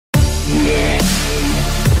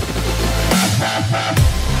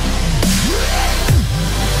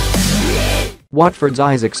Watford's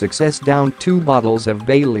Isaac Success downed 2 bottles of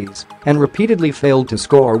Baileys and repeatedly failed to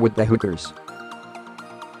score with the hookers.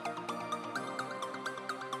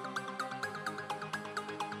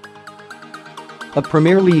 A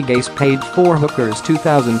Premier League ace paid 4 hookers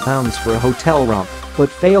 £2,000 for a hotel romp, but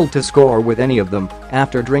failed to score with any of them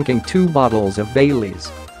after drinking 2 bottles of Baileys.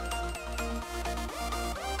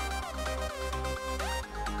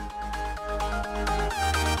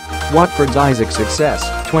 Watford's Isaac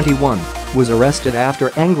Success, 21, was arrested after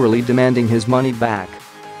angrily demanding his money back.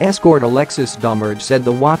 Escort Alexis Domerge said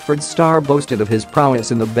the Watford star boasted of his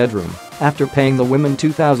prowess in the bedroom after paying the women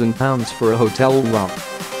 £2,000 for a hotel romp.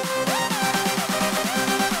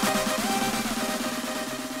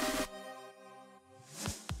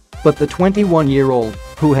 But the 21-year-old,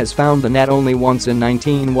 who has found the net only once in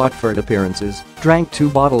 19 Watford appearances, drank 2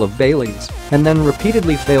 bottles of Baileys and then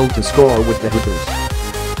repeatedly failed to score with the hookers.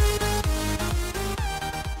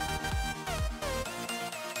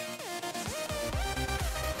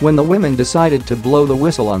 When the women decided to blow the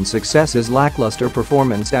whistle on Success's lacklustre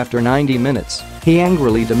performance after 90 minutes, he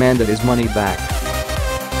angrily demanded his money back.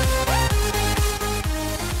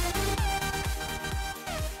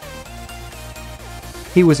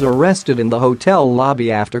 He was arrested in the hotel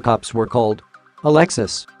lobby after cops were called.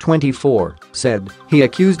 Alexis, 24, said he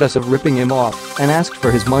accused us of ripping him off and asked for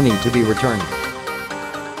his money to be returned.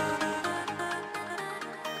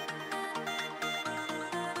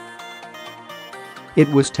 It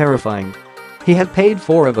was terrifying. He had paid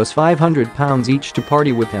 4 of us £500 each to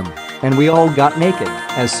party with him, and we all got naked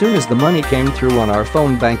as soon as the money came through on our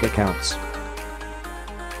phone bank accounts.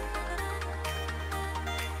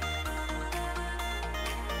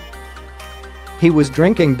 He was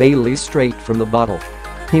drinking Baileys straight from the bottle.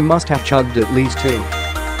 He must have chugged at least 2.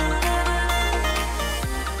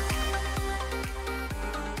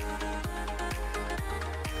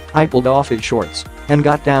 I pulled off his shorts and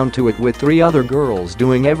got down to it with 3 other girls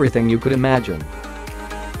doing everything you could imagine.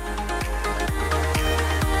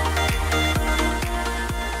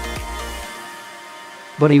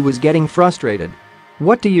 But he was getting frustrated.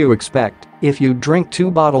 What do you expect if you drink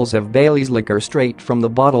 2 bottles of Baileys liquor straight from the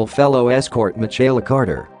bottle? Fellow escort Michaela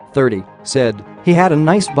Carter, 30, said he had a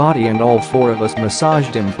nice body and all 4 of us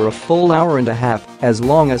massaged him for a full hour and a half, as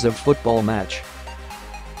long as a football match.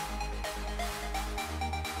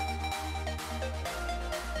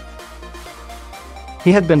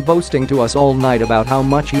 He had been boasting to us all night about how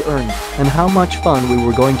much he earned and how much fun we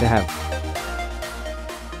were going to have.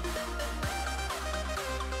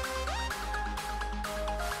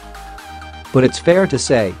 But it's fair to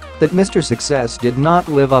say that Mr. Success did not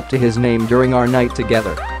live up to his name during our night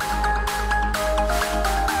together.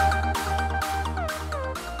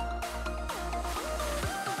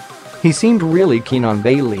 He seemed really keen on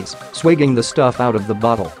Baileys, swigging the stuff out of the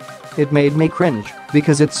bottle. It made me cringe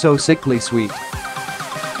because it's so sickly sweet.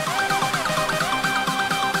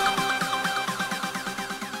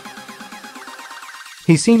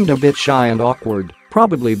 He seemed a bit shy and awkward,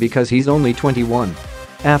 probably because he's only 21.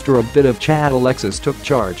 After a bit of chat, Alexis took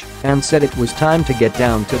charge and said it was time to get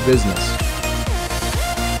down to business.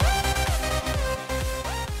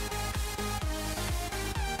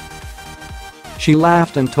 She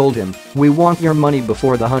laughed and told him, "We want your money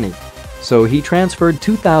before the honey." So he transferred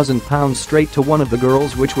 £2,000 straight to one of the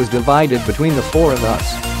girls, which was divided between the 4 of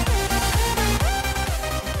us.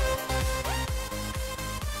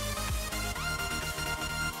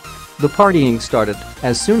 The partying started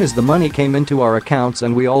as soon as the money came into our accounts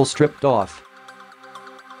and we all stripped off.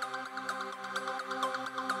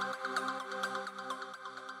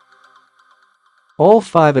 All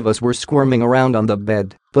 5 of us were squirming around on the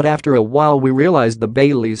bed, but after a while we realized the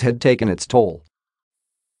Baileys had taken its toll.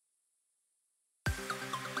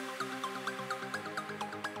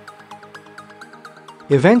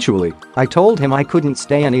 Eventually, I told him I couldn't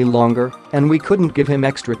stay any longer and we couldn't give him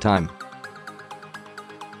extra time.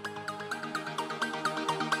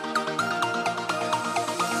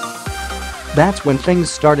 That's when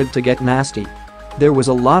things started to get nasty. There was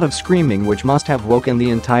a lot of screaming, which must have woken the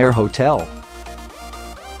entire hotel.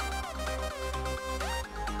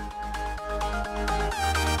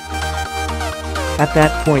 At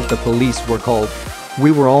that point the police were called.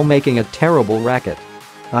 We were all making a terrible racket.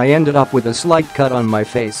 I ended up with a slight cut on my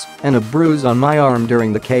face and a bruise on my arm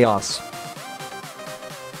during the chaos.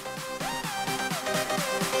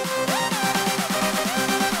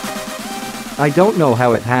 I don't know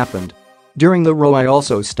how it happened. During the row I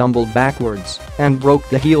also stumbled backwards and broke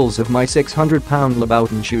the heels of my 600-pound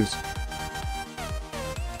Louboutin shoes.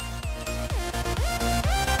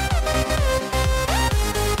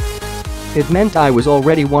 It meant I was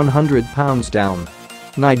already 100 pounds down.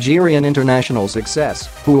 Nigerian international success,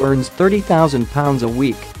 who earns £30,000 a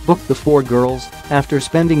week, booked the 4 girls after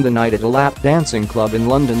spending the night at a lap dancing club in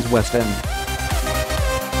London's West End.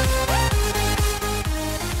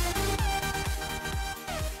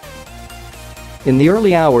 In the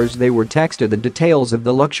early hours they were texted the details of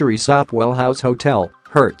the luxury Sopwell House hotel,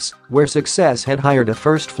 Herts, where Success had hired a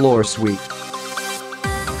first-floor suite.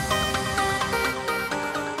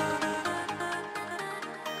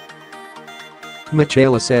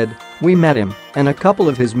 Michaela said, "We met him and a couple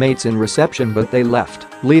of his mates in reception but they left,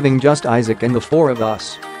 leaving just Isaac and the 4 of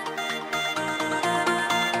us.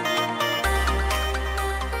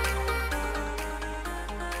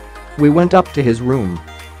 We went up to his room.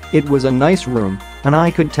 It was a nice room, and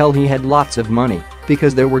I could tell he had lots of money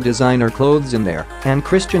because there were designer clothes in there and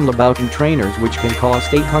Christian Louboutin trainers which can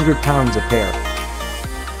cost £800 a pair.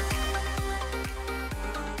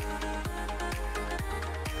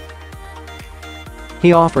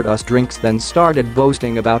 He offered us drinks then started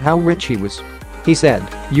boasting about how rich he was. He said,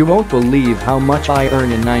 'You won't believe how much I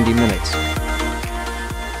earn in 90 minutes.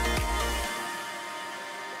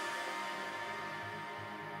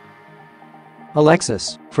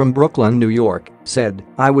 Alexis, from Brooklyn, New York, said,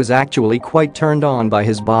 "I was actually quite turned on by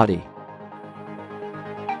his body.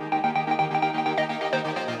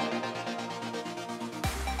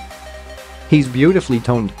 He's beautifully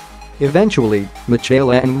toned." Eventually,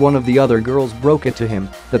 Michaela and one of the other girls broke it to him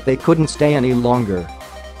that they couldn't stay any longer.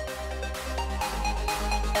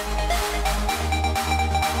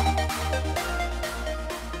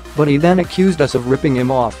 But he then accused us of ripping him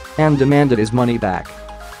off and demanded his money back.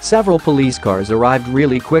 Several police cars arrived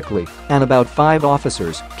really quickly, and about 5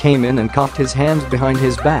 officers came in and cuffed his hands behind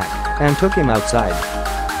his back and took him outside.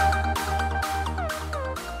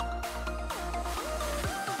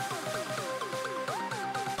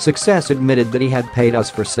 Success admitted that he had paid us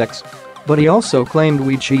for sex, but he also claimed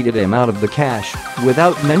we cheated him out of the cash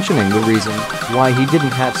without mentioning the reason why he didn't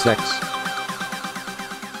have sex.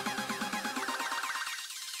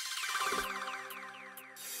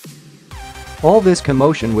 All this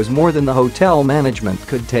commotion was more than the hotel management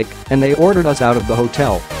could take, and they ordered us out of the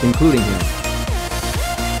hotel, including him.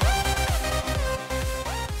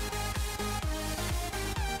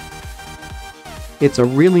 It's a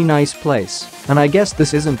really nice place, and I guess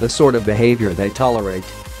this isn't the sort of behavior they tolerate.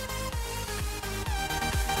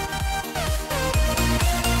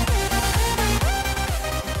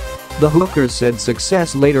 The hookers said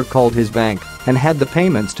Success later called his bank and had the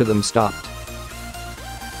payments to them stopped.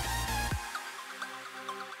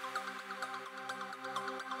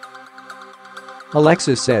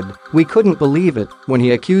 Alexis said, "We couldn't believe it when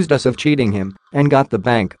he accused us of cheating him and got the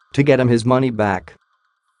bank to get him his money back.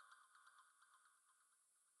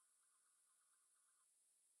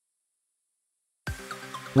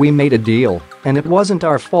 We made a deal, and it wasn't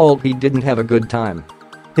our fault he didn't have a good time.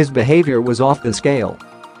 His behavior was off the scale."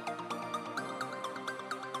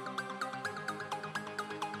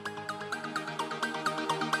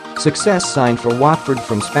 Success signed for Watford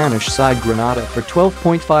from Spanish side Granada for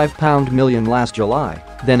 £12.5 million last July,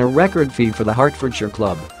 then a record fee for the Hertfordshire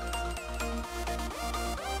club.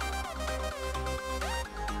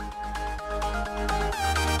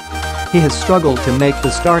 He has struggled to make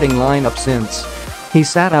the starting lineup since. He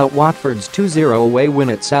sat out Watford's 2-0 away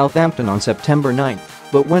win at Southampton on September 9,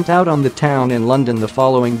 but went out on the town in London the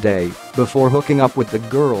following day before hooking up with the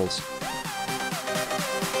girls.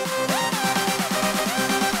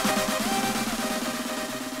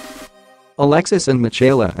 Alexis and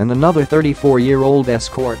Michaela and another 34-year-old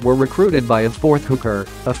escort were recruited by a 4th hooker,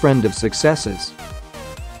 a friend of Success's.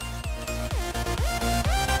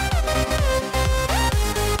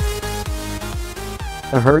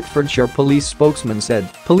 A Hertfordshire police spokesman said,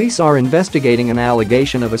 "Police are investigating an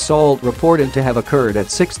allegation of assault reported to have occurred at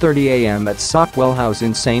 6:30 a.m. at Sopwell House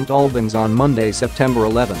in St Albans on Monday, September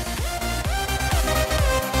 11.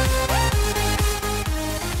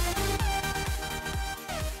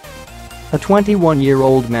 A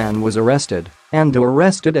 21-year-old man was arrested, and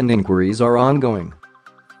inquiries are ongoing.